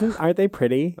clouds. Aren't they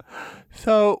pretty?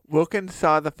 So Wilkins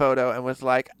saw the photo and was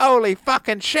like, holy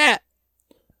fucking shit.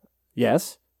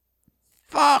 Yes.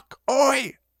 Fuck,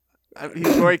 oi.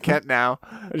 He's Roy Kent now.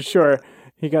 Sure.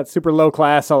 He got super low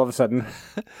class all of a sudden.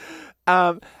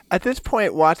 At this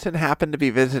point, Watson happened to be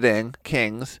visiting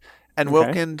King's, and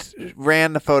Wilkins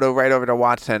ran the photo right over to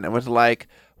Watson and was like,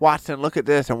 Watson, look at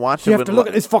this. And Watson You have to look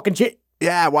at this fucking shit.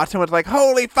 Yeah, Watson was like,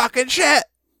 holy fucking shit.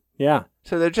 Yeah.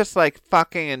 So they're just like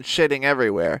fucking and shitting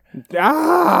everywhere.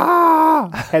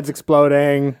 Heads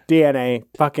exploding, DNA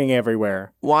fucking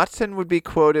everywhere. Watson would be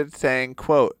quoted saying,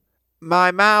 quote,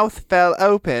 my mouth fell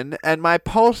open and my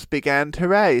pulse began to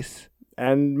race.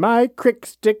 And my crick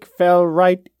stick fell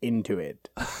right into it.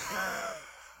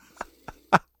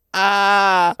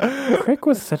 Crick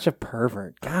was such a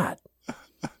pervert. God.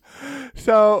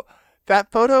 So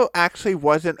that photo actually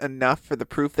wasn't enough for the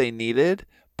proof they needed,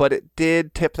 but it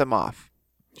did tip them off.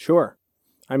 Sure.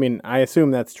 I mean, I assume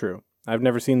that's true. I've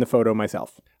never seen the photo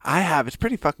myself. I have. It's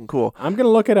pretty fucking cool. I'm going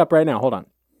to look it up right now. Hold on.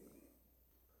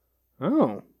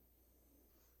 Oh.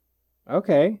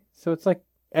 Okay. So it's like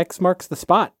X marks the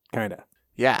spot, kind of.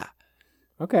 Yeah.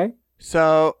 Okay.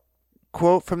 So,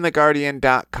 quote from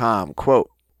theguardian.com, quote,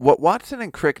 what Watson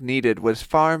and Crick needed was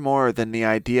far more than the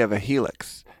idea of a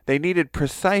helix. They needed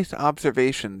precise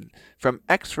observation from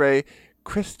X-ray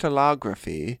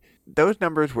crystallography. Those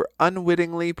numbers were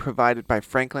unwittingly provided by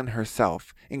Franklin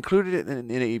herself, included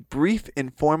in a brief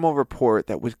informal report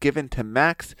that was given to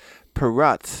Max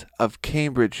Perutz of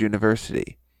Cambridge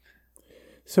University.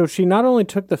 So she not only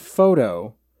took the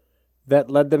photo that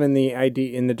led them in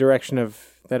the direction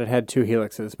of that it had two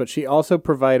helixes, but she also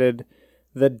provided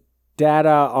the data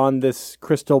on this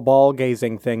crystal ball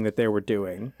gazing thing that they were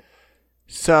doing.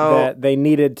 So that they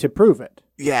needed to prove it.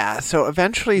 Yeah, so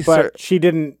eventually but she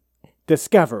didn't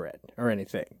discover it or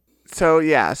anything. So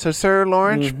Sir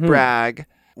Lawrence Bragg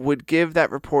would give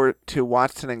that report to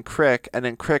Watson and Crick, and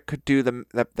then Crick could do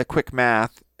the quick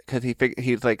math because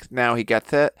he's like, now he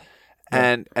gets it.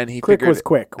 And he Crick figured was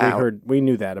quick. out. We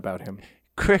knew that about him.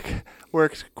 Crick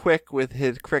works quick with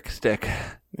his crick stick.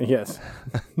 Yes.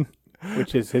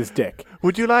 Which is his dick.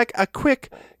 Would you like a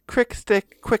quick crick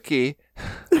stick quickie?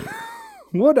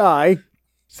 Would I?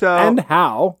 So and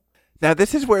how? Now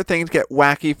this is where things get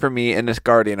wacky for me in this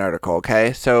Guardian article,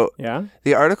 okay? So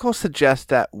the article suggests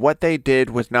that what they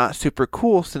did was not super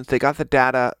cool since they got the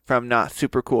data from not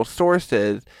super cool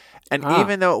sources. And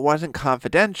even though it wasn't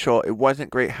confidential, it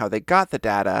wasn't great how they got the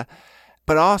data.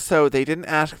 But also, they didn't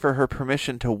ask for her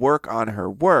permission to work on her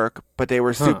work, but they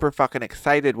were super fucking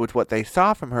excited with what they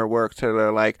saw from her work. So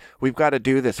they're like, we've got to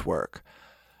do this work.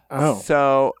 Oh.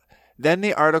 So then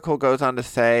the article goes on to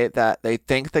say that they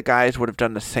think the guys would have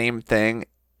done the same thing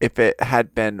if it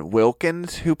had been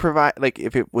Wilkins who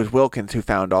if it was Wilkins who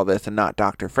found all this and not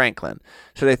Dr. Franklin.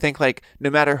 So they think like no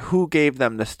matter who gave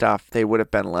them the stuff, they would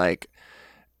have been like,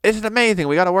 this is amazing.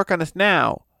 We got to work on this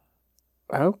now.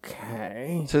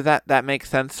 Okay. So that makes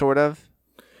sense, sort of?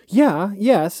 Yeah,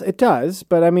 yes, it does.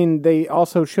 But, I mean, they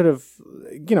also should have,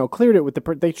 cleared it with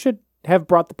they should have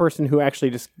brought the person who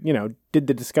actually just, did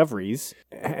the discoveries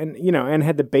and, and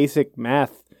had the basic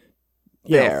math,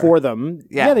 for them.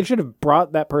 Yeah, they should have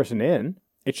brought that person in.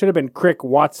 It should have been Crick,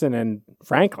 Watson, and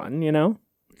Franklin,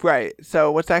 Right.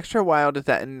 So what's extra wild is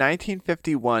that in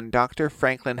 1951, Dr.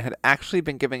 Franklin had actually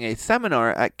been giving a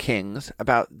seminar at King's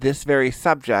about this very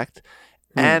subject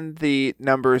and the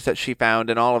numbers that she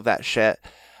found and all of that shit.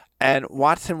 And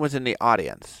Watson was in the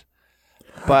audience.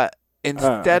 But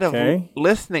instead of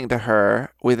listening to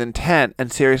her with intent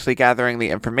and seriously gathering the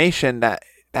information that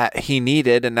he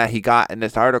needed and that he got in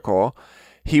this article,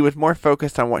 he was more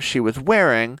focused on what she was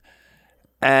wearing.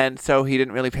 And so he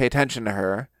didn't really pay attention to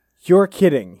her. You're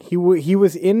kidding. He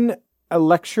was in a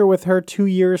lecture with her 2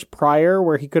 years prior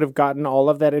where he could have gotten all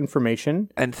of that information.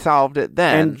 And solved it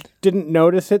then. And didn't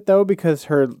notice it, though, because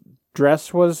her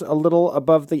dress was a little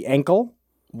above the ankle.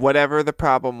 Whatever the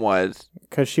problem was.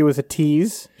 Because she was a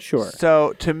tease, sure.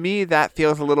 So, to me, that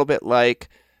feels a little bit like,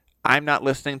 I'm not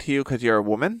listening to you because you're a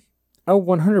woman. Oh,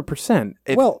 100%.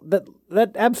 Well,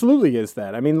 that absolutely is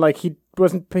that. I mean, like, he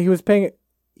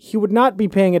would not be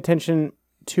paying attention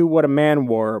to what a man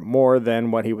wore more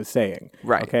than what he was saying.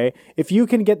 Right. Okay? If you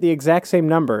can get the exact same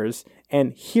numbers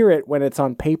and hear it when it's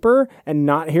on paper and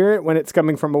not hear it when it's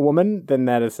coming from a woman, then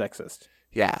that is sexist.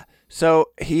 Yeah. So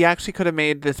he actually could have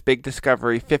made this big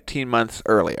discovery 15 months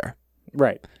earlier.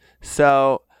 Right.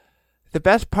 So the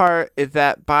best part is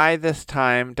that by this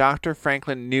time, Dr.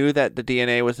 Franklin knew that the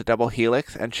DNA was a double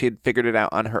helix and she had figured it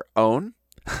out on her own.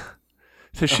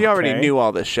 So she already knew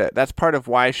all this shit. That's part of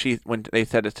why when they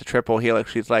said it's a triple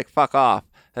helix, she's like, fuck off.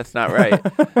 That's not right.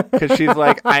 Because she's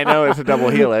like, I know it's a double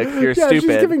helix. You're stupid. She's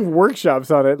giving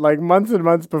workshops on it like months and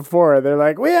months before. They're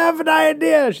like, we have an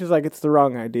idea. She's like, it's the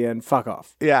wrong idea and fuck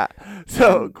off. Yeah.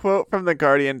 So, quote from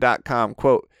theguardian.com,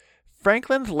 quote,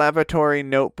 Franklin's laboratory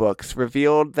notebooks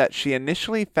revealed that she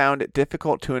initially found it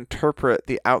difficult to interpret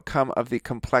the outcome of the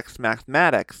complex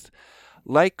mathematics.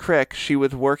 Like Crick, she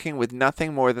was working with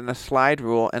nothing more than a slide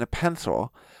rule and a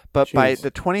pencil. But by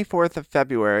the 24th of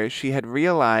February, she had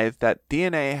realized that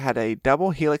DNA had a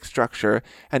double helix structure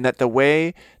and that the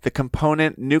way the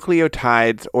component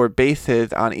nucleotides or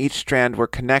bases on each strand were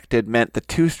connected meant the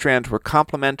two strands were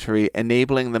complementary,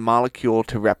 enabling the molecule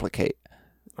to replicate.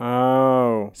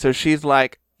 Oh. So she's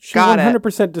like, she got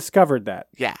 100% it. discovered that.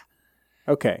 Yeah.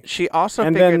 Okay. She also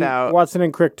and figured then out... Watson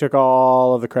and Crick took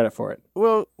all of the credit for it.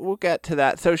 We'll get to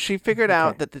that. So she figured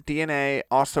out that the DNA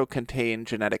also contained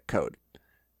genetic code.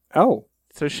 Oh.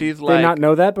 So she's like... Did not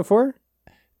know that before?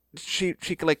 She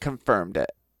like confirmed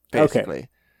it, basically. Okay.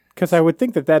 Because I would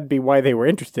think that that'd be why they were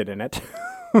interested in it.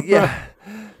 Yeah.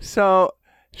 So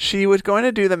she was going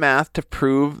to do the math to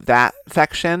prove that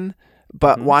section,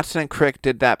 but Watson and Crick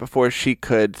did that before she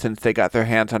could, since they got their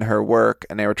hands on her work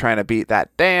and they were trying to beat that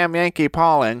damn Yankee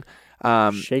Pauling.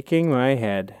 Shaking my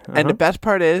head. And the best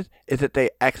part is that they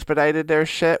expedited their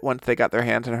shit once they got their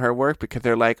hands on her work, because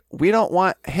they're like, we don't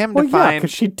want him to find...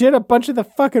 because she did a bunch of the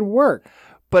fucking work.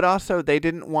 But also, they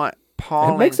didn't want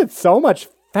Pauling... It makes it so much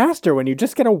faster when you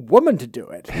just get a woman to do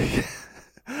it.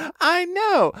 I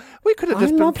know. We could have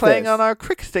just been playing on our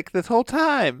Crick stick this whole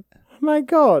time. My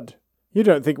God. You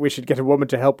don't think we should get a woman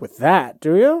to help with that,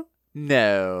 do you?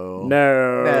 No.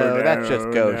 No, that's just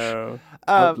gauche. No.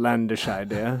 Outlandish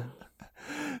idea.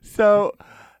 So,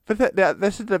 but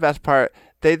this is the best part.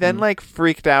 They then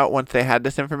freaked out once they had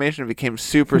this information and became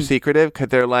super secretive, because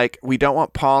they're like, we don't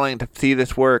want Pauling to see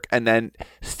this work and then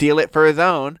steal it for his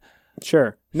own.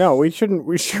 Sure. No, we shouldn't.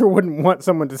 We sure wouldn't want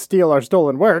someone to steal our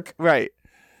stolen work. Right.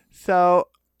 So,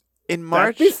 in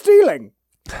March... That'd be stealing.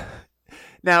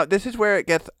 Now, this is where it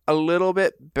gets a little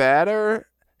bit better.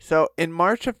 So, in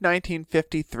March of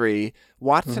 1953,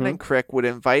 Watson and Crick would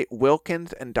invite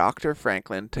Wilkins and Dr.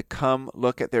 Franklin to come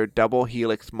look at their double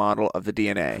helix model of the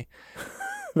DNA.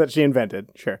 That she invented,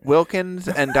 sure. Wilkins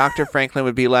and Dr. Franklin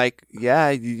would be like, yeah,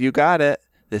 you got it.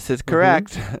 This is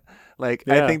correct. I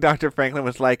think Dr. Franklin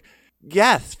was like,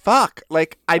 yes, fuck.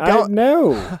 Like, I don't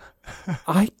know.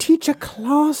 I teach a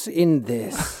class in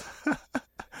this.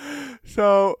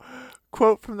 So,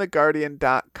 quote from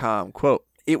theguardian.com, quote,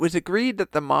 it was agreed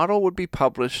that the model would be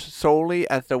published solely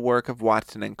as the work of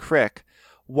Watson and Crick,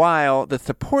 while the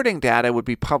supporting data would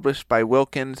be published by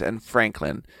Wilkins and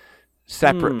Franklin,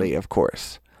 separately, of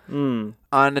course. On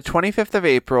the 25th of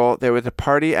April, there was a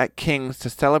party at King's to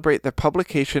celebrate the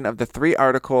publication of the 3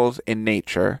 articles in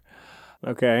Nature.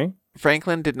 Okay.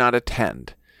 Franklin did not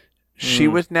attend. She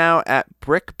was now at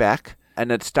Brickbeck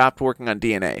and had stopped working on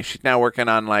DNA. She's now working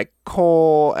on like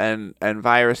coal and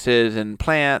viruses and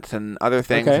plants and other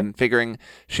things, and figuring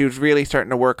she was really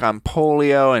starting to work on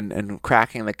polio and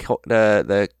cracking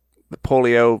the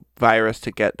polio virus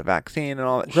to get the vaccine and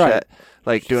all that shit.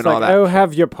 Like, she's doing all that. Oh,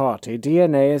 have your party.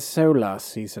 DNA is so last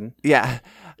season. Yeah.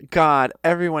 God,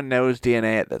 everyone knows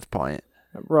DNA at this point.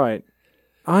 Right.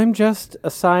 I'm just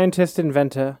a scientist,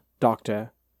 inventor,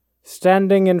 doctor,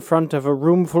 standing in front of a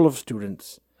room full of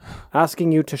students,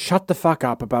 asking you to shut the fuck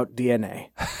up about DNA.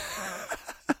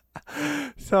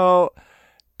 So,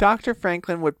 Dr.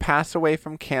 Franklin would pass away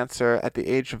from cancer at the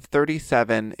age of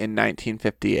 37 in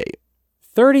 1958.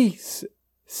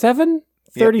 37?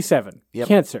 37. Yep.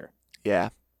 Cancer. Yeah.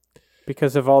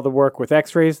 Because of all the work with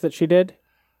x-rays that she did?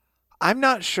 I'm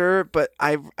not sure, but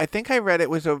I think I read it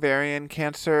was ovarian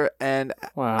cancer, and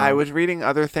I was reading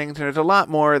other things, and there's a lot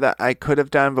more that I could have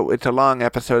done, but it's a long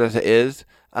episode as it is,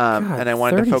 and I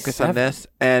wanted to focus on this.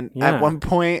 And at one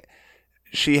point,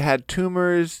 she had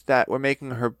tumors that were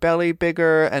making her belly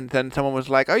bigger, and then someone was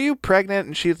like, "Are you pregnant?"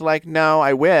 And she's like, "No,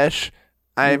 I wish.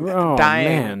 I'm dying."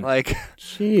 Man. Like,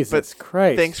 Jesus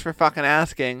Christ. Thanks for fucking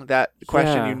asking that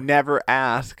question you never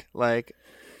ask. Like,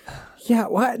 yeah,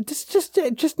 well, it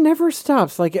just never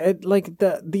stops. Like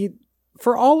the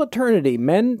for all eternity,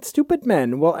 stupid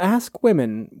men will ask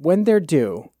women when they're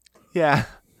due. Yeah.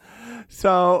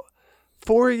 So,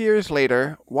 4 years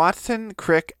later, Watson,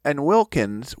 Crick, and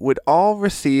Wilkins would all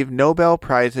receive Nobel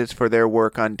Prizes for their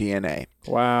work on DNA.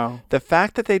 Wow. The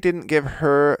fact that they didn't give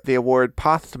her the award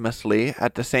posthumously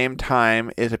at the same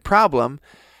time is a problem,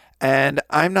 and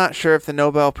I'm not sure if the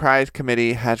Nobel Prize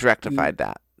Committee has rectified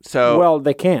that. So, well,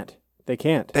 they can't. They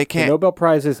can't. The Nobel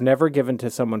Prize is never given to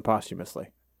someone posthumously.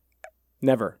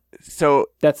 Never. So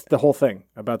that's the whole thing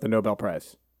about the Nobel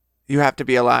Prize. You have to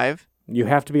be alive? You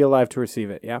have to be alive to receive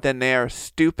it, yeah. Then they are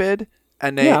stupid,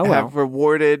 and they have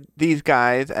rewarded these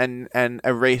guys and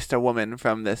erased a woman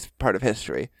from this part of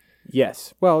history.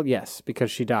 Yes. Well, yes,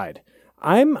 because she died.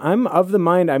 I'm of the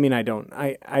mind. I mean, I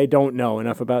don't know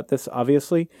enough about this,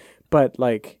 obviously, but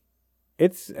like,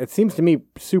 it seems to me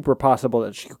super possible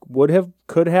that she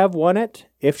could have won it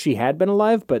if she had been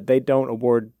alive, but they don't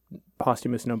award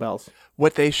posthumous Nobels.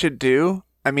 What they should do,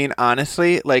 I mean,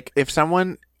 honestly, like if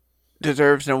someone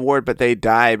deserves an award but they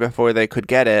die before they could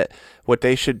get it, what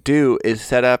they should do is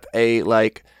set up a,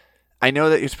 like, I know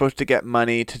that you're supposed to get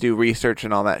money to do research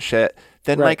and all that shit.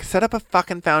 Then like set up a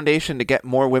fucking foundation to get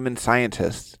more women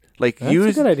scientists. Like That's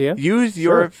a good idea. Use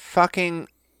your fucking,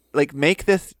 like, make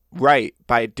this right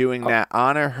by doing that.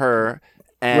 Honor her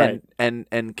and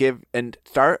give and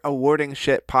start awarding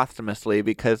shit posthumously,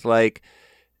 because like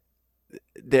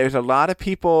there's a lot of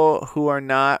people who are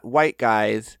not white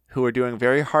guys who are doing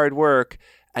very hard work,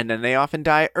 and then they often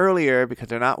die earlier because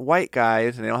they're not white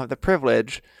guys and they don't have the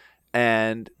privilege,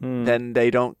 and then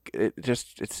they don't.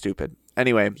 It's stupid.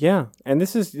 Anyway, yeah, and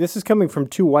this is coming from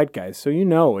two white guys, so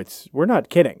we're not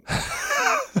kidding.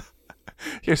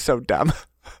 You're so dumb.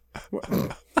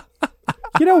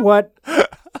 You know what?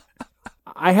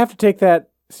 I have to take that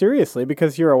seriously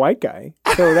because you're a white guy,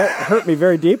 so that hurt me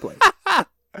very deeply.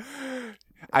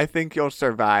 I think you'll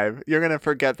survive. You're going to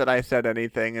forget that I said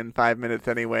anything in 5 minutes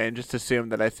anyway and just assume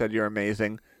that I said you're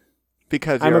amazing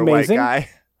because you're a white guy.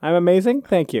 I'm amazing?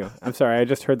 Thank you. I'm sorry, I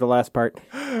just heard the last part.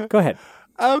 Go ahead.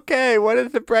 Okay, what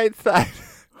is the bright side?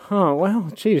 Oh, well,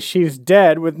 geez, she's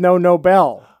dead with no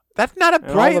Nobel. That's not a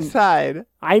bright side.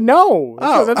 I know.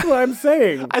 Oh. So that's what I'm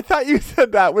saying. I thought you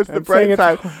said that was the bright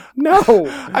side. No.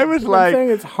 I was like... I'm saying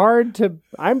it's hard to...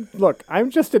 I'm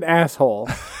just an asshole.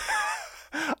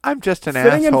 I'm just an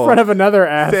asshole. Sitting in front of another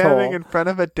asshole. Standing in front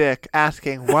of a dick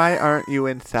asking, why aren't you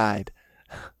inside?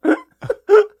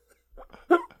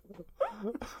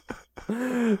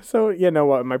 So, you know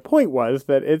what? My point was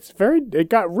that it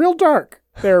got real dark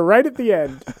there right at the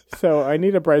end. So I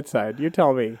need a bright side. You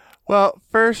tell me. Well,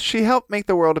 first, she helped make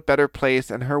the world a better place,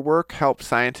 and her work helped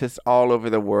scientists all over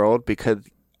the world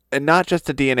and not just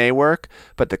the DNA work,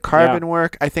 but the carbon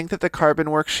work. I think that the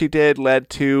carbon work she did led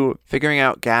to figuring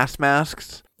out gas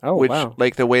masks. Oh, wow.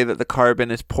 Like the way that the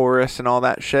carbon is porous and all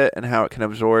that shit and how it can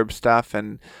absorb stuff.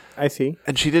 And I see.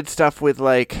 And she did stuff with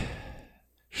like...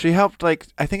 She helped, like,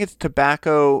 I think it's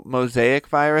tobacco mosaic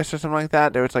virus or something like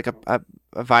that. There was, like, a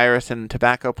virus in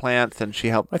tobacco plants, and she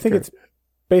helped. I think it's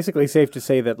basically safe to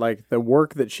say that, like, the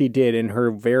work that she did in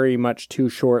her very much too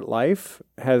short life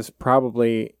has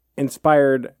probably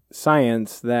inspired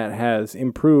science that has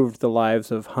improved the lives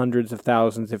of hundreds of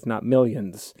thousands, if not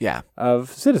millions,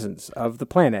 of citizens of the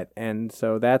planet. And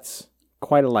so that's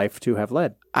quite a life to have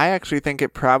led. I actually think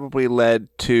it probably led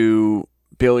to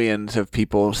billions of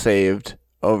people saved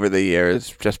over the years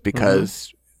just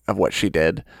because of what she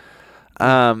did.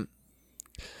 But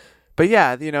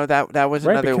yeah, that was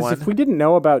another one. If we didn't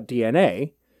know about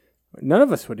DNA, none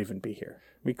of us would even be here.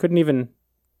 We couldn't even...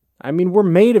 I mean, we're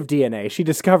made of DNA. She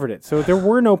discovered it. So there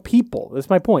were no people.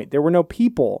 That's my point. There were no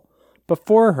people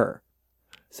before her.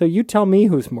 So you tell me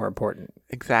who's more important.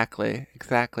 Exactly.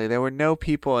 There were no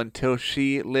people until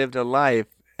she lived a life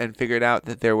and figured out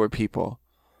that there were people.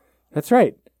 That's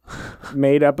right.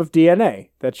 Made up of DNA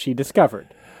that she discovered.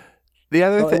 The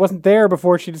other thing, it wasn't there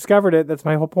before she discovered it. That's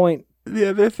my whole point. The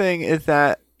other thing is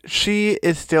that she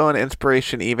is still an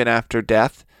inspiration even after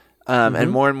death.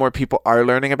 And more people are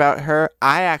learning about her.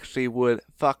 I actually would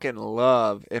fucking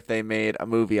love if they made a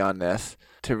movie on this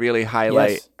to really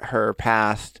highlight her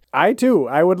past. I too.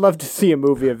 I would love to see a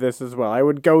movie of this as well. I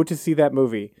would go to see that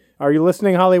movie. Are you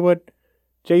listening, Hollywood?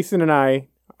 Jason and I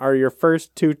are your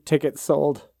first 2 tickets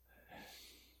sold.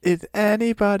 Is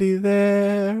anybody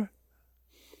there?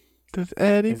 Does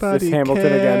anybody Is this Hamilton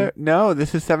care? again? No, this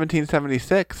is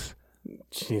 1776.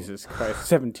 Jesus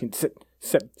Christ.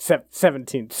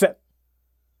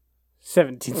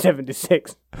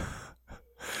 1776.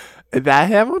 Is that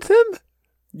Hamilton?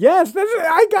 Yes,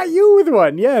 I got you with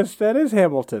one. Yes, that is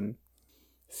Hamilton.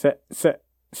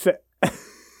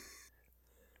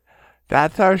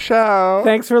 That's our show.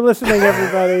 Thanks for listening,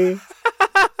 everybody.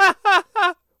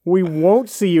 We won't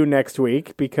see you next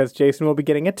week because Jason will be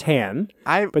getting a tan.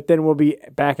 But then we'll be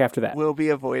back after that. We'll be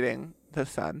avoiding the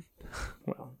sun.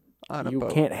 Well, on a you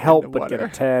boat can't help but get a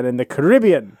tan in the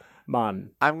Caribbean, man.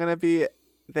 I'm going to be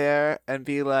there and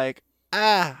be like,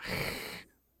 I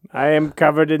am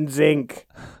covered in zinc.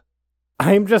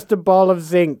 I'm just a ball of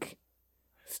zinc.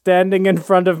 Standing in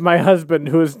front of my husband,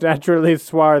 who is naturally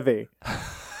swarthy.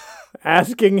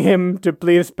 Asking him to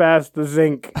please pass the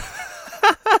zinc.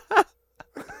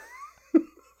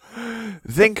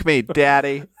 Zinc me,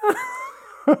 daddy.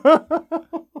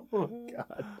 Oh,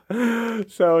 God.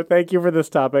 So thank you for this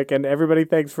topic, and everybody,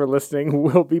 thanks for listening.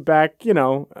 We'll be back,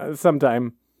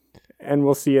 sometime. And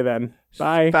we'll see you then.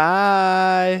 Bye.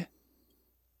 Bye.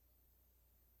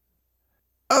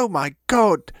 Oh my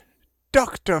God.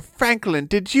 Dr. Franklin,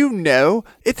 did you know?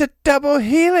 It's a double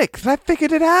helix. I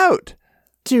figured it out.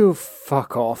 Do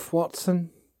fuck off, Watson.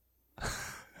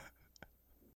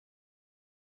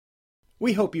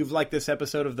 We hope you've liked this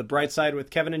episode of The Bright Side with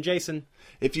Kevin and Jason.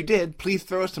 If you did, please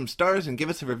throw us some stars and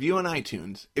give us a review on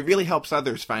iTunes. It really helps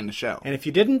others find the show. And if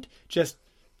you didn't, just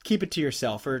keep it to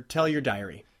yourself or tell your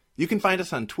diary. You can find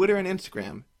us on Twitter and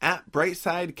Instagram at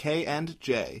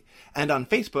BrightSideK&J and on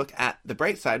Facebook at The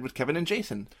Bright Side with Kevin and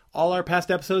Jason. All our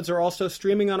past episodes are also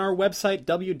streaming on our website,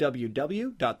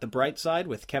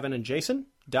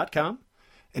 www.thebrightsidewithkevinandjason.com.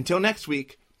 Until next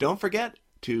week, don't forget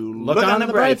to look on the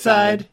bright side.